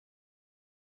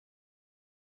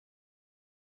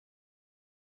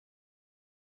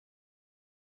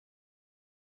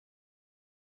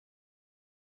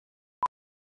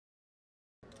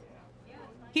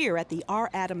Here at the R.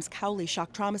 Adams Cowley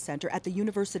Shock Trauma Center at the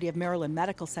University of Maryland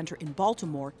Medical Center in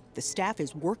Baltimore, the staff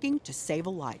is working to save a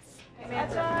life.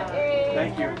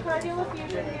 Thank you. Cardial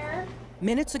effusion here.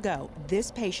 Minutes ago,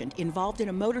 this patient involved in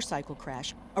a motorcycle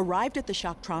crash arrived at the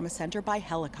Shock Trauma Center by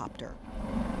helicopter.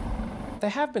 There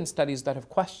have been studies that have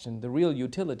questioned the real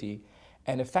utility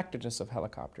and effectiveness of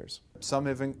helicopters. Some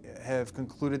have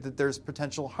concluded that there's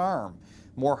potential harm,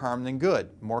 more harm than good,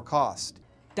 more cost.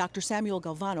 Dr. Samuel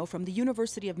Galvano from the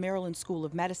University of Maryland School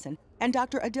of Medicine and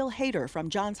Dr. Adil Haider from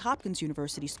Johns Hopkins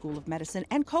University School of Medicine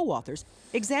and co-authors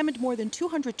examined more than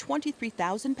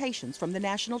 223,000 patients from the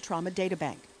National Trauma Data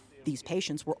Bank. These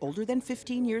patients were older than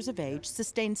 15 years of age,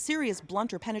 sustained serious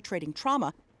blunt or penetrating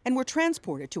trauma, and were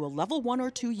transported to a level 1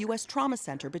 or 2 U.S. trauma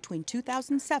center between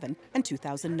 2007 and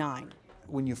 2009.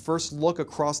 When you first look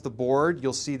across the board,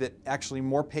 you'll see that actually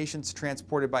more patients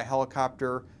transported by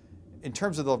helicopter, in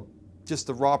terms of just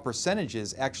the raw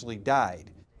percentages, actually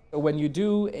died. When you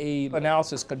do an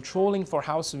analysis controlling for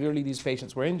how severely these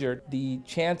patients were injured, the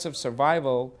chance of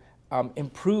survival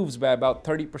improves by about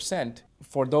 30%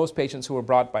 for those patients who were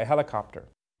brought by helicopter.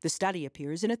 The study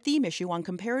appears in a theme issue on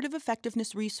comparative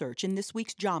effectiveness research in this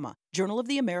week's JAMA, Journal of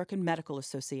the American Medical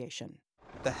Association.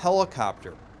 The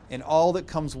helicopter and all that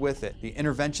comes with it, the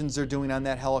interventions they're doing on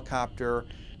that helicopter,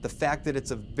 the fact that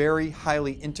it's a very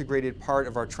highly integrated part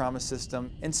of our trauma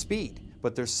system, and speed.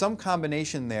 But there's some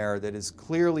combination there that is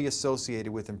clearly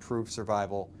associated with improved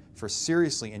survival for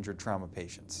seriously injured trauma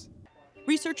patients.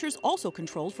 Researchers also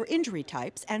controlled for injury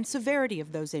types and severity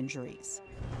of those injuries.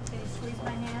 Can you squeeze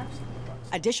my hand?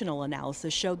 Additional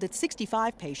analysis showed that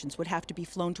 65 patients would have to be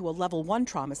flown to a level 1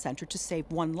 trauma center to save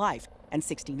 1 life, and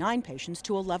 69 patients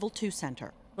to a level 2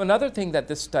 center. Another thing that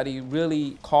this study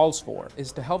really calls for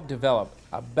is to help develop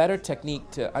a better technique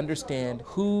to understand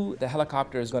who the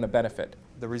helicopter is going to benefit.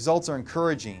 The results are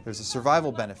encouraging. There's a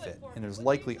survival benefit, and there's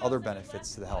likely other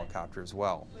benefits to the helicopter as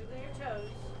well.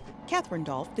 Catherine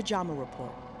Dolf, the JAMA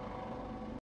Report.